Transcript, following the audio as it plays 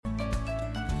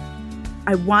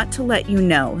I want to let you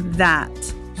know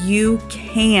that you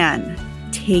can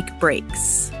take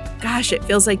breaks. Gosh, it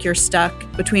feels like you're stuck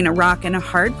between a rock and a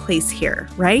hard place here,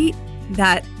 right?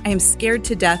 That I am scared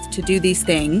to death to do these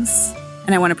things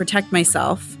and I want to protect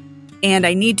myself. And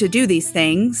I need to do these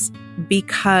things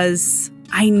because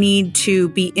I need to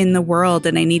be in the world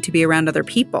and I need to be around other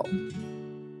people.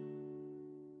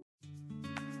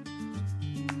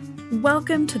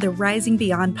 Welcome to the Rising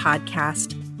Beyond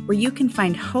podcast, where you can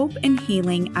find hope and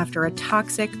healing after a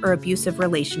toxic or abusive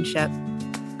relationship.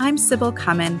 I'm Sybil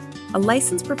Cummin, a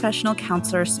licensed professional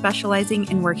counselor specializing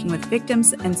in working with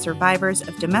victims and survivors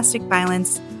of domestic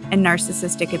violence and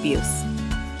narcissistic abuse,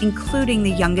 including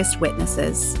the youngest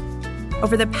witnesses.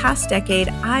 Over the past decade,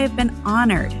 I have been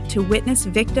honored to witness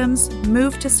victims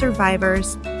move to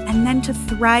survivors and then to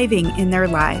thriving in their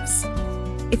lives.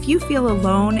 If you feel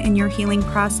alone in your healing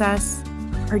process,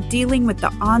 or dealing with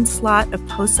the onslaught of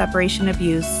post-separation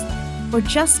abuse, or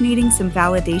just needing some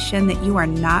validation that you are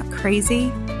not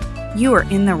crazy, you are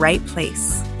in the right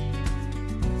place.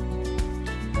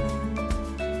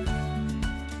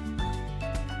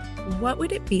 What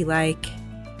would it be like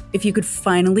if you could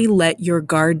finally let your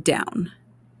guard down?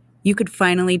 You could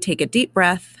finally take a deep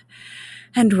breath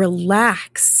and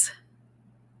relax.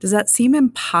 Does that seem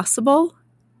impossible?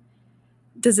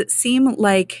 Does it seem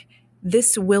like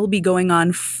this will be going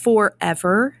on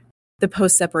forever? The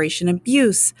post-separation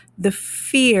abuse, the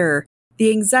fear,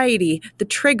 the anxiety, the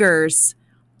triggers,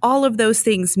 all of those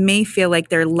things may feel like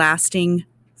they're lasting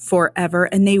forever,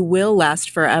 and they will last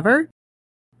forever.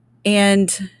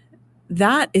 And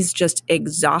that is just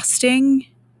exhausting.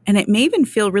 And it may even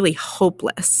feel really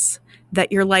hopeless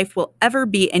that your life will ever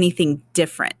be anything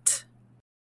different.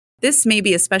 This may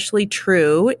be especially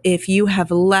true if you have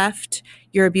left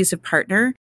your abusive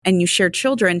partner and you share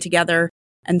children together.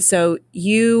 And so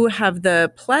you have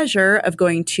the pleasure of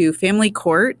going to family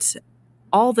court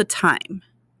all the time.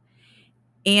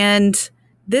 And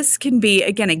this can be,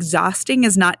 again, exhausting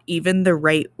is not even the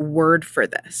right word for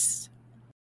this.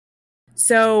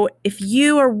 So if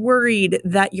you are worried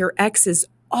that your ex is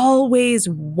always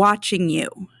watching you,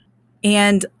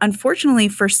 and unfortunately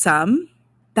for some,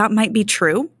 that might be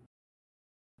true.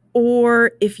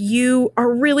 Or if you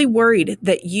are really worried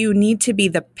that you need to be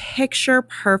the picture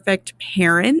perfect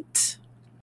parent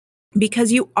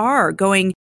because you are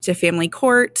going to family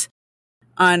court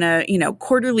on a,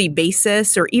 quarterly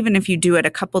basis, or even if you do it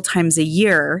a couple times a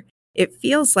year, it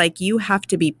feels like you have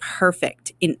to be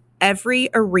perfect in every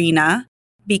arena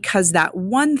because that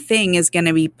one thing is going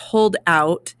to be pulled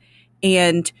out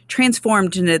and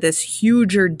transformed into this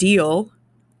huge ordeal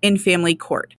in family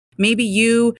court. Maybe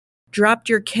you dropped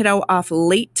your kiddo off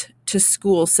late to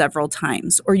school several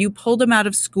times, or you pulled them out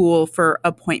of school for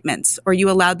appointments, or you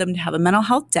allowed them to have a mental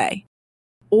health day,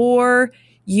 or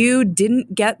you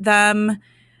didn't get them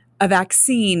a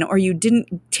vaccine, or you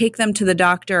didn't take them to the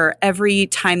doctor every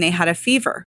time they had a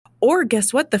fever. Or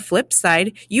guess what? The flip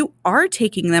side, you are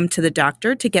taking them to the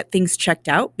doctor to get things checked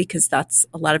out because that's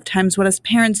a lot of times what us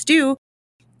parents do.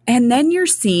 And then you're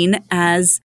seen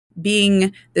as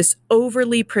being this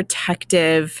overly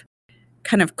protective,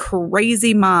 kind of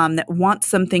crazy mom that wants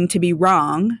something to be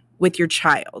wrong with your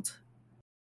child.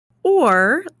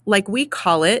 Or, like we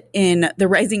call it in the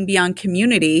Rising Beyond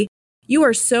community, you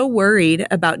are so worried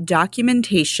about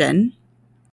documentation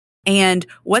and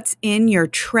what's in your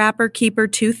Trapper Keeper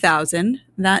 2000.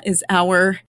 That is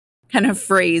our kind of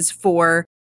phrase for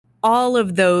all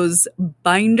of those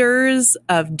binders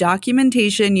of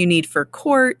documentation you need for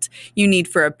court, you need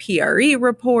for a PRE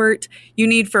report, you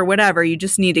need for whatever. You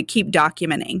just need to keep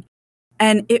documenting.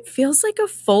 And it feels like a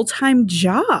full-time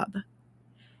job.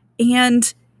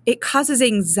 And it causes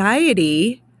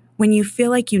anxiety when you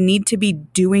feel like you need to be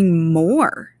doing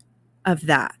more of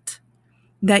that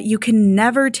you can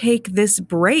never take this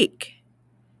break.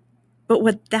 But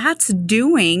what that's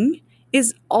doing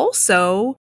is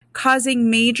also causing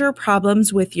major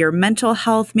problems with your mental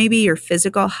health, maybe your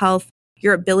physical health,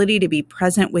 your ability to be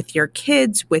present with your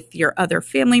kids, with your other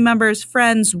family members,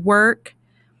 friends, work.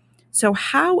 So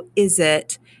how is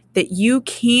it that you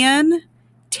can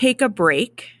take a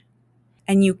break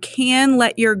and you can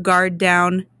let your guard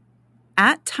down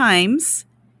at times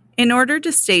in order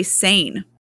to stay sane,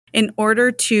 in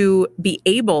order to be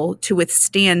able to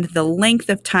withstand the length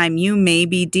of time you may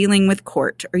be dealing with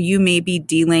court or you may be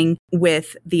dealing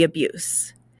with the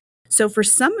abuse? So for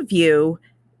some of you,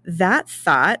 that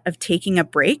thought of taking a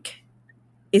break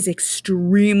is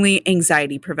extremely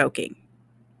anxiety provoking.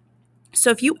 So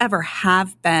if you ever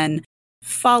have been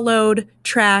followed,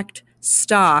 tracked,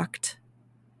 stalked,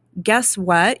 guess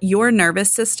what? Your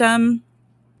nervous system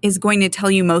is going to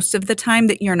tell you most of the time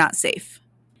that you're not safe.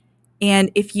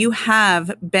 And if you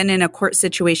have been in a court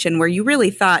situation where you really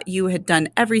thought you had done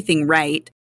everything right,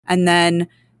 and then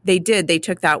they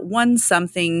took that one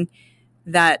something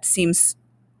that seems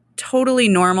totally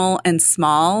normal and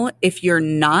small if you're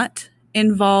not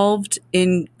involved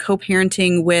in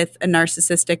co-parenting with a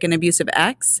narcissistic and abusive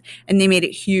ex, and they made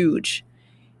it huge.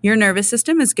 Your nervous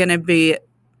system is going to be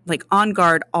like on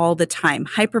guard all the time,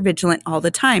 hypervigilant all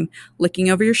the time, looking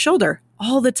over your shoulder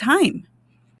all the time,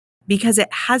 because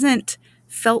it hasn't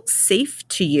felt safe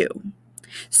to you.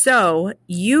 So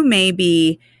you may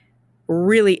be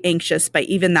really anxious by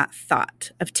even that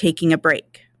thought of taking a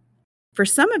break. For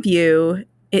some of you,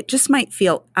 it just might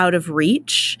feel out of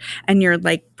reach, and you're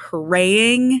like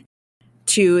praying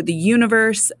to the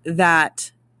universe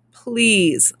that,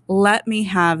 please let me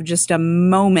have just a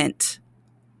moment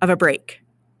of a break.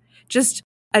 Just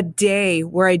a day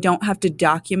where I don't have to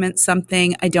document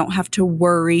something. I don't have to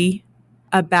worry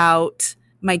about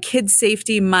my kids'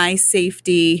 safety, my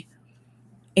safety,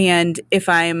 and if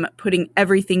I'm putting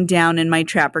everything down in my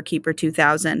Trapper Keeper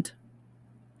 2000.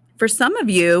 For some of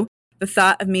you, the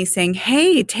thought of me saying,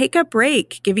 hey, take a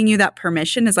break, giving you that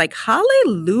permission is like,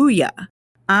 hallelujah.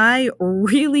 I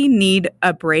really need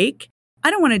a break.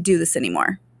 I don't want to do this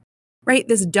anymore, right?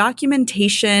 This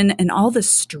documentation and all the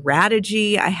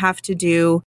strategy I have to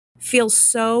do feels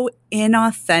so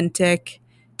inauthentic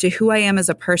to who I am as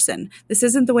a person. This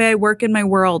isn't the way I work in my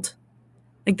world.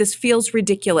 Like, this feels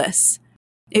ridiculous.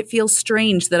 It feels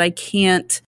strange that I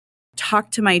can't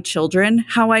talk to my children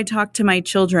how I talk to my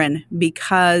children,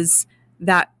 because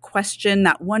that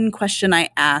one question I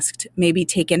asked may be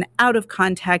taken out of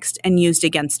context and used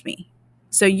against me.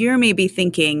 So you're maybe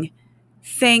thinking,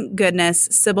 thank goodness,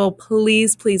 Sybil,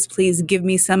 please, please, please give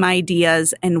me some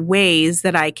ideas and ways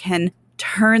that I can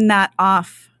turn that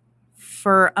off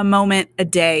for a moment, a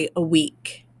day, a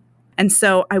week. And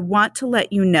so I want to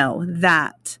let you know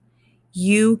that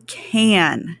you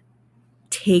can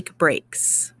take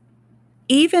breaks.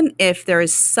 Even if there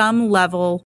is some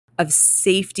level of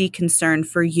safety concern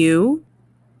for you,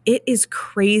 it is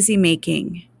crazy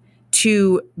making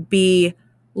to be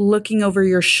looking over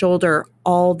your shoulder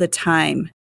all the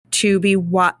time, to be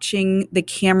watching the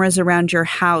cameras around your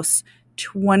house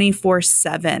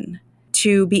 24/7,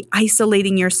 to be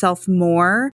isolating yourself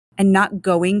more and not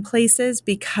going places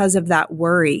because of that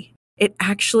worry. It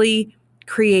actually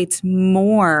creates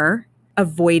more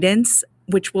avoidance,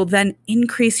 which will then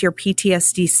increase your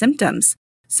PTSD symptoms.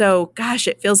 So, gosh,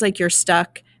 it feels like you're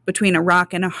stuck between a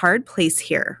rock and a hard place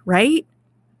here, right?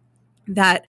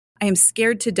 That I am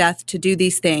scared to death to do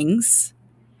these things,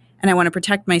 and I want to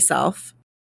protect myself,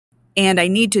 and I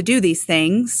need to do these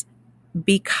things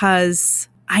because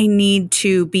I need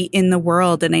to be in the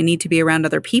world and I need to be around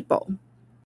other people.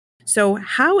 So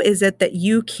how is it that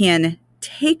you can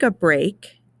take a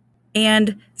break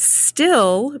and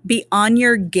still be on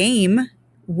your game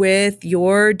with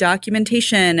your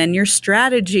documentation and your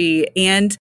strategy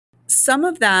and some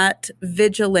of that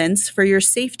vigilance for your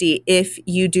safety if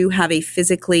you do have a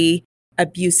physically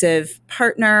abusive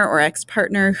partner or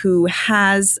ex-partner who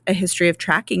has a history of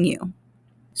tracking you?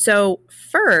 So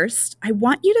first, I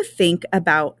want you to think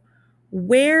about,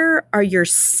 where are your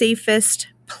safest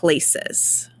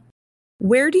places?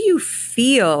 Where do you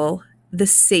feel the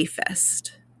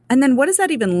safest? And then what does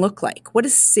that even look like? What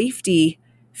does safety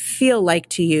feel like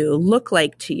to you, look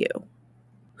like to you?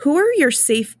 Who are your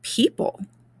safe people?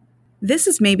 This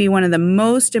is maybe one of the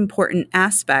most important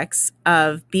aspects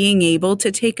of being able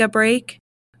to take a break.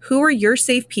 Who are your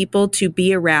safe people to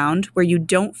be around where you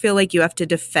don't feel like you have to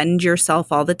defend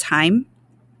yourself all the time,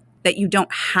 that you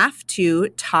don't have to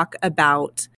talk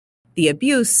about the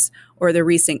abuse or the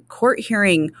recent court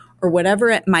hearing or whatever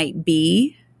it might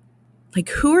be? Like,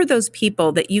 who are those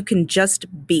people that you can just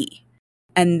be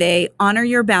and they honor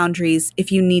your boundaries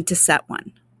if you need to set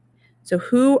one? So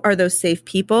who are those safe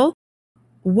people?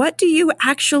 What do you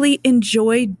actually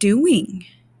enjoy doing?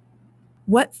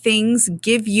 What things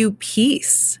give you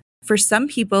peace? For some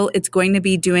people, it's going to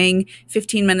be doing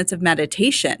 15 minutes of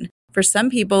meditation. For some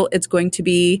people, it's going to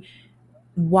be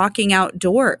walking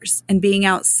outdoors and being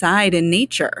outside in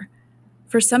nature.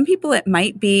 For some people, it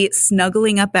might be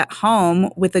snuggling up at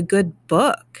home with a good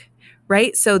book,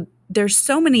 right? So there's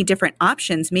so many different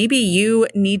options. Maybe you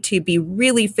need to be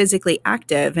really physically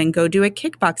active and go do a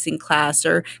kickboxing class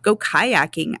or go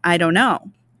kayaking. I don't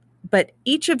know. But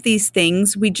each of these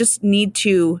things, we just need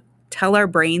to tell our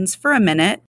brains for a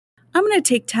minute, I'm going to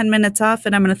take 10 minutes off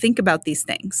and I'm going to think about these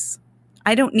things.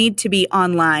 I don't need to be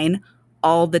online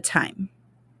all the time.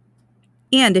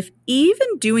 And if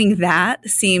even doing that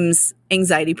seems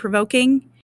anxiety provoking,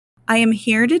 I am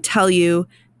here to tell you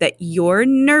that your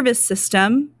nervous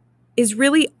system is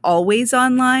really always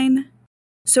online.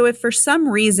 So if for some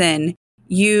reason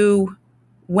you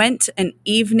went an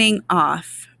evening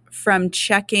off from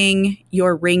checking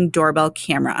your Ring doorbell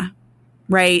camera,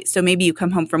 right? So maybe you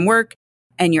come home from work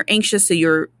and you're anxious, so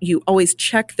you always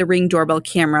check the Ring doorbell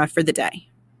camera for the day.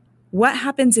 What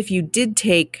happens if you did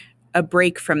take a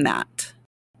break from that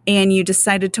and you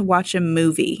decided to watch a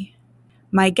movie?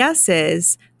 My guess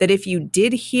is that if you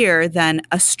did hear then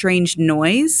a strange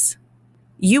noise,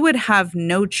 you would have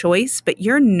no choice, but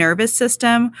your nervous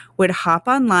system would hop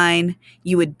online.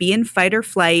 You would be in fight or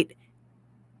flight.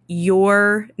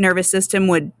 Your nervous system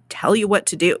would tell you what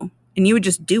to do, and you would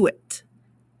just do it.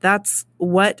 That's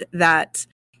what that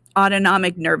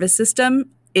autonomic nervous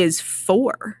system is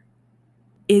for,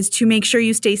 is to make sure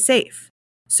you stay safe.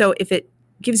 So if it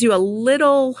gives you a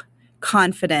little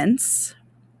confidence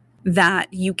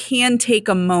that you can take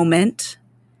a moment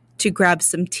to grab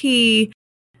some tea,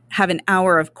 have an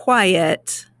hour of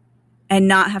quiet, and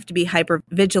not have to be hyper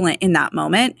vigilant in that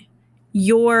moment,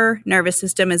 your nervous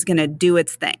system is going to do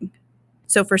its thing.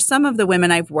 So for some of the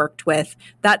women I've worked with,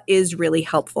 that is really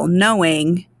helpful,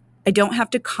 knowing I don't have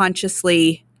to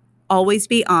consciously always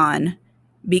be on,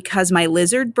 because my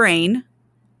lizard brain,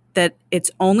 that its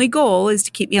only goal is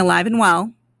to keep me alive and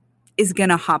well, is going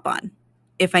to hop on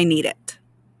if I need it.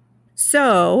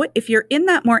 So if you're in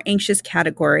that more anxious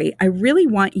category, I really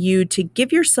want you to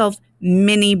give yourself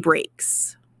mini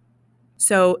breaks.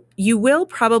 So you will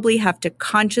probably have to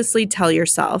consciously tell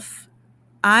yourself,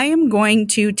 I am going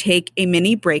to take a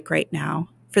mini break right now.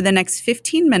 For the next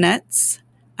 15 minutes,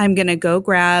 I'm going to go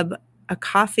grab a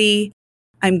coffee.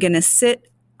 I'm going to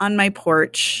sit on my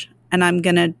porch and I'm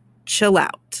going to chill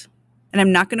out. And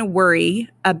I'm not going to worry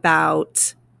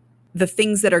about the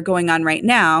things that are going on right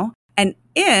now. And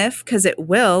because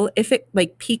if it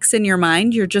like peaks in your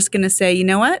mind, you're just going to say, you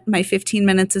know what? My 15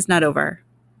 minutes is not over.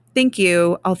 Thank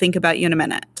you. I'll think about you in a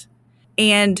minute.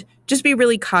 And just be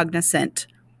really cognizant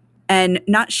and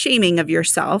not shaming of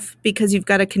yourself, because you've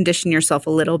got to condition yourself a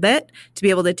little bit to be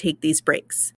able to take these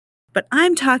breaks. But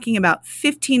I'm talking about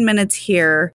 15 minutes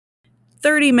here,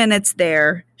 30 minutes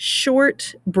there,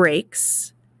 short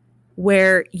breaks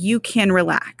where you can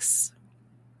relax.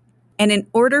 And in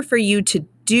order for you to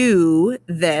do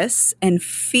this and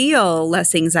feel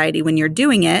less anxiety when you're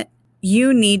doing it,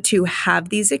 you need to have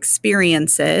these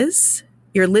experiences.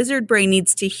 Your lizard brain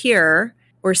needs to hear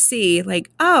or see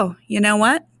like, oh, you know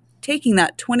what? Taking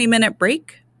that 20-minute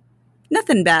break,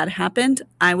 nothing bad happened.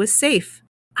 I was safe.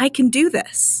 I can do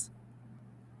this.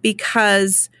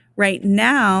 Because right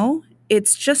now,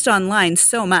 it's just online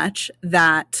so much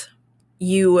that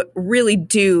you really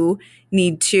do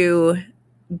need to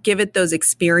give it those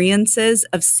experiences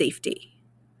of safety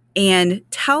and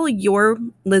tell your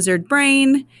lizard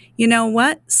brain, you know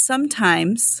what?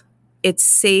 Sometimes it's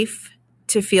safe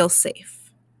to feel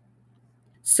safe.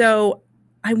 So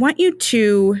I want you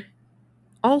to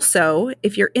also,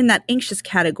 if you're in that anxious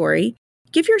category,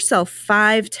 give yourself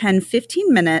 5, 10,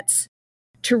 15 minutes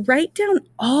to write down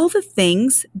all the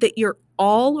things that you're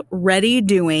already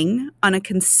doing on a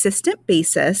consistent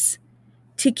basis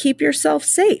to keep yourself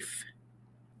safe.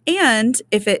 And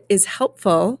if it is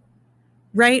helpful,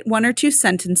 write 1 or 2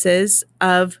 sentences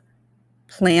of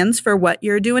plans for what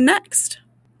you're doing next,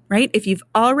 right? If you've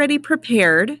already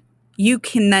prepared, you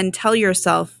can then tell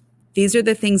yourself, these are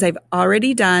the things I've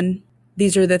already done.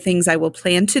 These are the things I will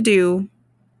plan to do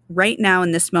right now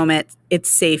in this moment.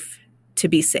 It's safe to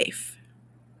be safe.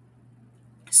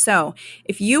 So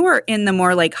if you are in the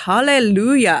more like,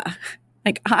 hallelujah,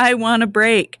 like I want a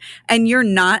break, and you're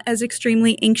not as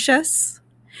extremely anxious,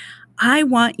 I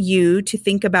want you to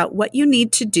think about what you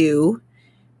need to do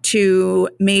to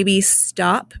maybe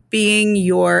stop being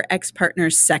your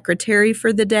ex-partner's secretary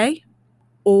for the day,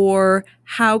 or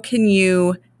how can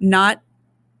you not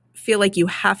feel like you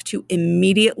have to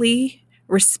immediately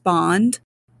respond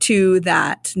to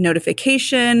that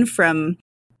notification from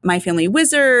My Family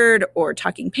Wizard or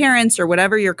Talking Parents or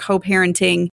whatever your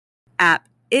co-parenting app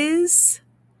is.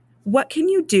 What can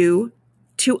you do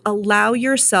to allow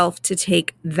yourself to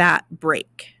take that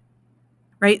break,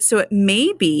 right? So it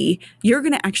may be you're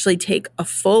going to actually take a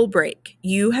full break.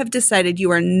 You have decided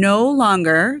you are no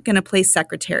longer going to play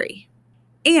secretary,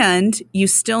 and you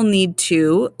still need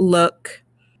to look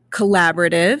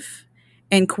collaborative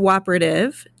and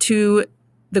cooperative to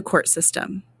the court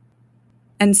system.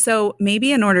 And so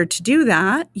maybe in order to do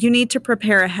that, you need to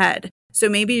prepare ahead. So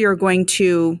maybe you're going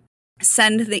to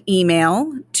send the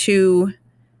email to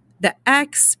the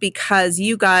ex because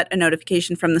you got a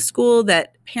notification from the school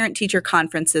that parent-teacher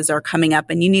conferences are coming up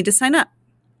and you need to sign up.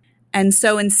 And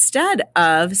so instead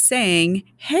of saying,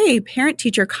 hey,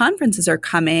 parent-teacher conferences are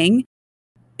coming,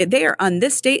 they are on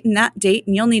this date and that date,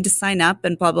 and you'll need to sign up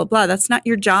and blah, blah, blah. That's not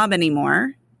your job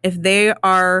anymore. If they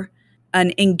are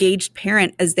an engaged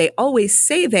parent, as they always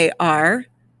say they are,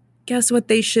 guess what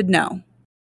they should know?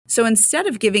 So instead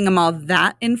of giving them all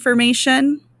that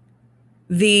information,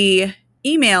 the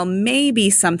email may be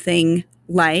something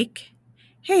like,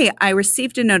 hey, I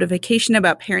received a notification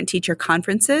about parent-teacher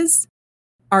conferences.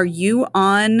 Are you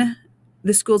on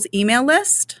the school's email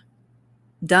list?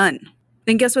 Done.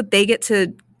 Then guess what? They get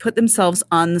to put themselves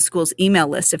on the school's email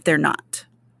list if they're not.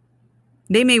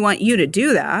 They may want you to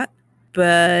do that,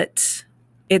 but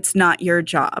it's not your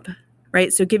job,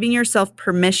 right? So giving yourself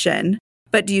permission.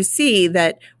 But do you see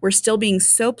that we're still being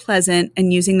so pleasant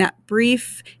and using that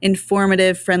brief,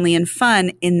 informative, friendly, and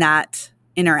fun in that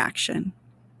interaction?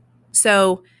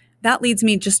 So that leads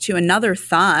me just to another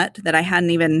thought that I hadn't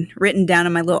even written down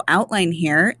in my little outline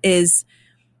here, is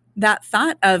that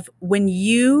thought of when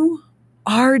you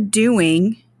are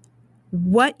doing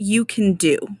what you can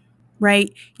do,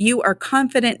 right? You are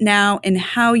confident now in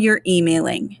how you're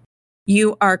emailing.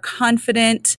 You are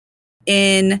confident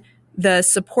in the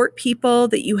support people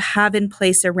that you have in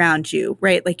place around you,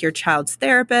 right? Like your child's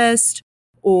therapist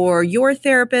or your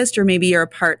therapist, or maybe you're a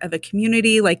part of a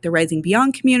community like the Rising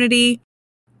Beyond community,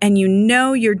 and you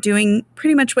know you're doing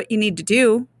pretty much what you need to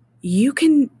do. You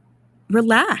can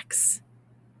relax.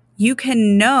 You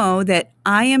can know that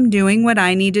I am doing what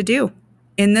I need to do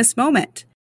in this moment.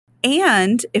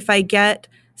 And if I get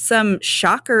some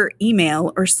shocker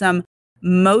email or some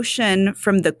motion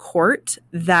from the court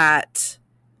that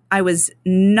I was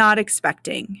not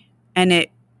expecting and it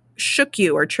shook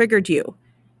you or triggered you,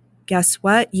 guess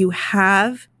what? You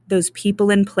have those people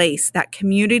in place, that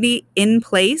community in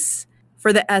place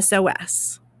for the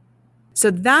SOS. So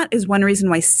that is one reason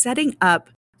why setting up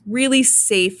really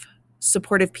safe,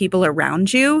 supportive people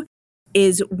around you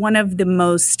is one of the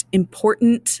most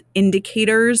important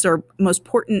indicators or most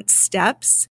important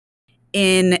steps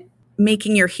in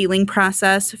making your healing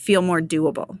process feel more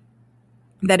doable.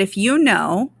 That if you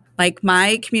know, like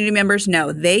my community members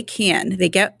know, they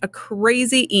get a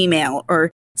crazy email or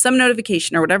some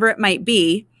notification or whatever it might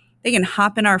be, they can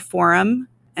hop in our forum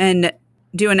and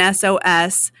do an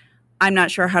SOS. I'm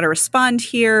not sure how to respond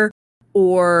here,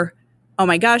 or, oh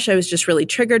my gosh, I was just really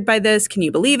triggered by this. Can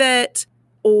you believe it?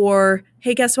 Or,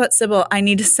 hey, guess what, Sybil? I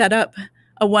need to set up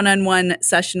a one-on-one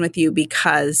session with you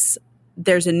because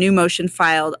there's a new motion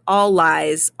filed, all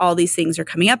lies, all these things are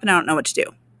coming up and I don't know what to do.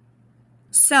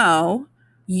 So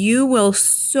you will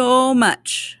so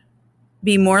much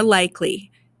be more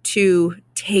likely to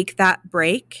take that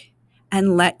break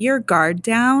and let your guard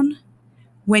down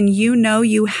when you know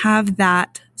you have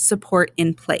that support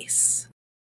in place.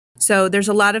 So there's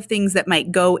a lot of things that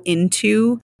might go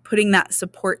into putting that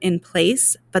support in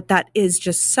place, but that is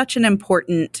just such an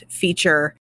important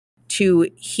feature to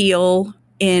heal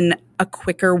in a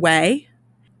quicker way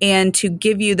and to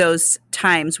give you those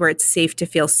times where it's safe to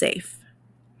feel safe.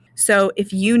 So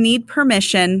if you need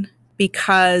permission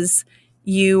because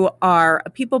you are a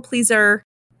people pleaser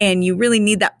and you really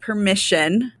need that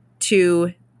permission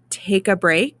to take a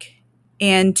break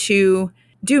and to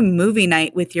do movie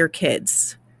night with your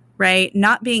kids, right?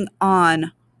 Not being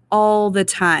on all the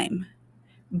time,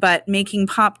 but making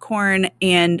popcorn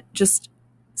and just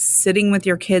sitting with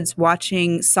your kids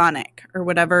watching Sonic or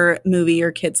whatever movie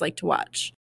your kids like to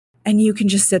watch. And you can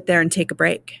just sit there and take a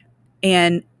break.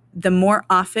 And the more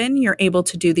often you're able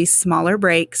to do these smaller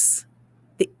breaks,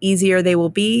 the easier they will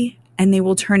be, and they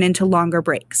will turn into longer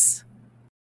breaks.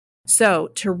 So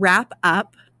to wrap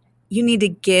up, you need to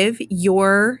give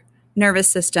your nervous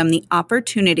system the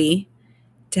opportunity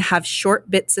to have short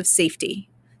bits of safety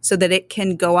so that it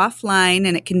can go offline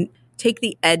and it can take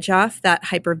the edge off that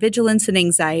hypervigilance and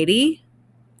anxiety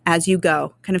as you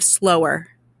go, kind of slower.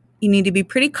 You need to be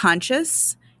pretty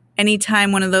conscious.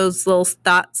 Anytime one of those little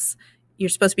thoughts, you're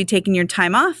supposed to be taking your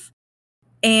time off,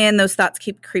 and those thoughts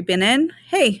keep creeping in.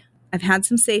 Hey, I've had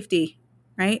some safety,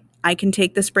 right? I can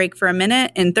take this break for a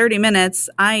minute. In 30 minutes,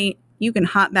 you can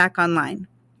hop back online.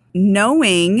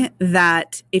 Knowing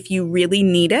that if you really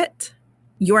need it,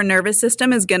 your nervous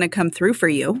system is going to come through for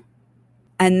you.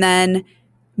 And then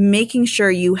making sure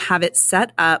you have it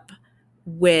set up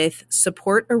with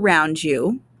support around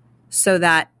you so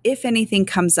that if anything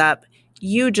comes up,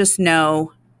 you just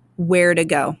know where to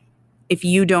go if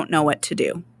you don't know what to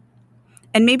do.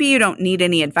 And maybe you don't need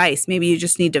any advice. Maybe you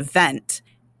just need to vent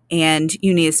and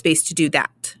you need a space to do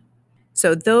that.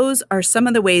 So those are some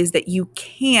of the ways that you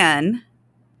can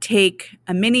take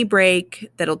a mini break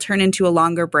that'll turn into a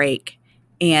longer break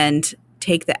and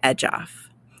take the edge off.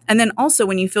 And then also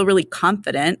when you feel really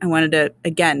confident, I wanted to,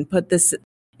 again, put this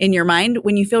in your mind.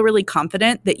 When you feel really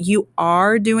confident that you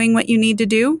are doing what you need to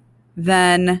do,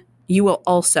 then you will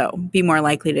also be more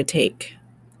likely to take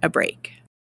a break.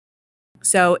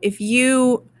 So if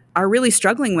you are really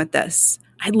struggling with this,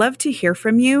 I'd love to hear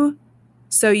from you.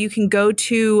 So you can go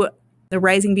to the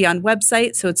Rising Beyond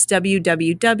website. So it's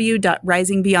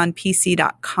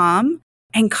www.risingbeyondpc.com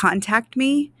and contact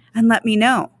me and let me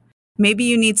know. Maybe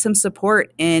you need some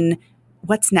support in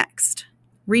what's next.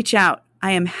 Reach out.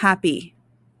 I am happy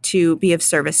to be of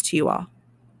service to you all.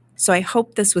 So I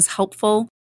hope this was helpful.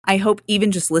 I hope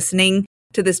even just listening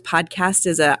to this podcast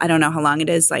is I don't know how long it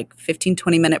is, like 15,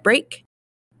 20-minute break.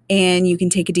 And you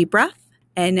can take a deep breath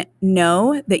and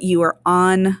know that you are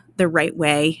on the right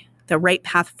way, the right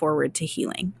path forward to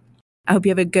healing. I hope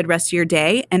you have a good rest of your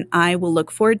day, and I will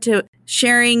look forward to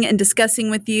sharing and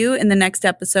discussing with you in the next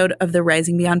episode of the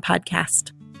Rising Beyond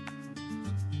podcast.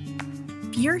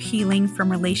 If you're healing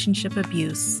from relationship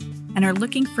abuse and are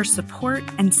looking for support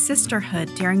and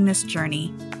sisterhood during this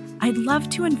journey, I'd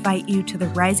love to invite you to the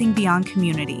Rising Beyond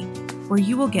community, where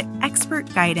you will get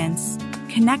expert guidance,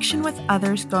 connection with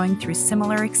others going through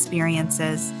similar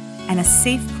experiences, and a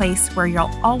safe place where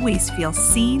you'll always feel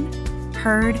seen,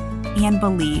 heard, and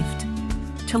believed.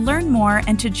 To learn more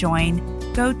and to join,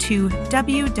 go to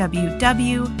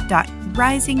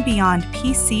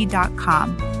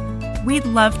www.risingbeyondpc.com. We'd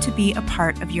love to be a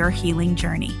part of your healing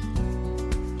journey.